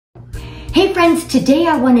Hey friends, today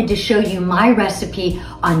I wanted to show you my recipe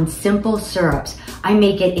on simple syrups. I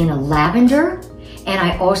make it in a lavender and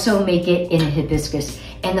I also make it in a hibiscus.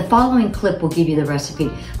 And the following clip will give you the recipe.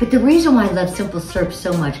 But the reason why I love simple syrups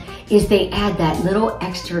so much is they add that little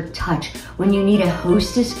extra touch when you need a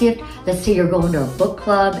hostess gift. Let's say you're going to a book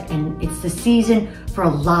club and it's the season for a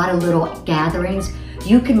lot of little gatherings.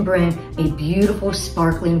 You can bring a beautiful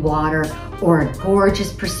sparkling water or a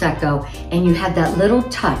gorgeous Prosecco and you have that little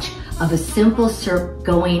touch of a simple syrup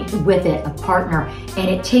going with it, a partner, and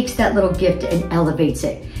it takes that little gift and elevates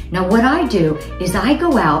it. Now what I do is I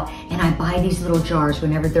go out and I buy these little jars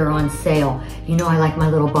whenever they're on sale. You know I like my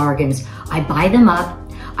little bargains. I buy them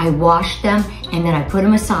up, I wash them, and then I put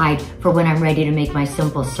them aside for when I'm ready to make my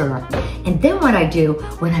simple syrup. And then what I do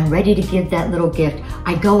when I'm ready to give that little gift,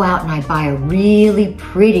 I go out and I buy a really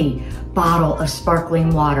pretty bottle of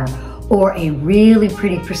sparkling water or a really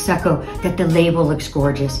pretty Prosecco that the label looks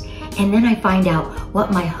gorgeous. And then I find out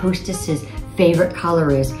what my hostess's favorite color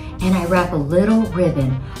is, and I wrap a little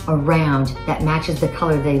ribbon around that matches the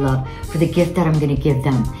color they love for the gift that I'm gonna give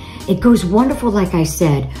them. It goes wonderful, like I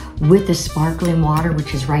said, with the sparkling water,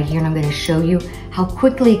 which is right here, and I'm gonna show you how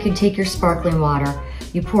quickly you can take your sparkling water.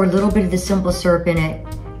 You pour a little bit of the simple syrup in it.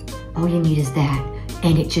 All you need is that,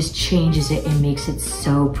 and it just changes it and makes it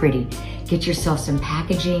so pretty. Get yourself some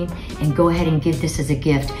packaging and go ahead and give this as a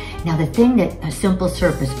gift. Now the thing that a simple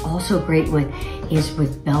syrup is also great with is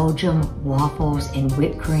with Belgium waffles and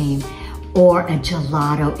whipped cream, or a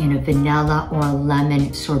gelato in a vanilla or a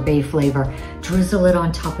lemon sorbet flavor. Drizzle it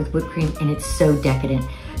on top with whipped cream and it's so decadent.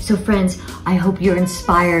 So friends, I hope you're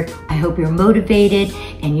inspired, I hope you're motivated,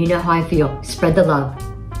 and you know how I feel. Spread the love.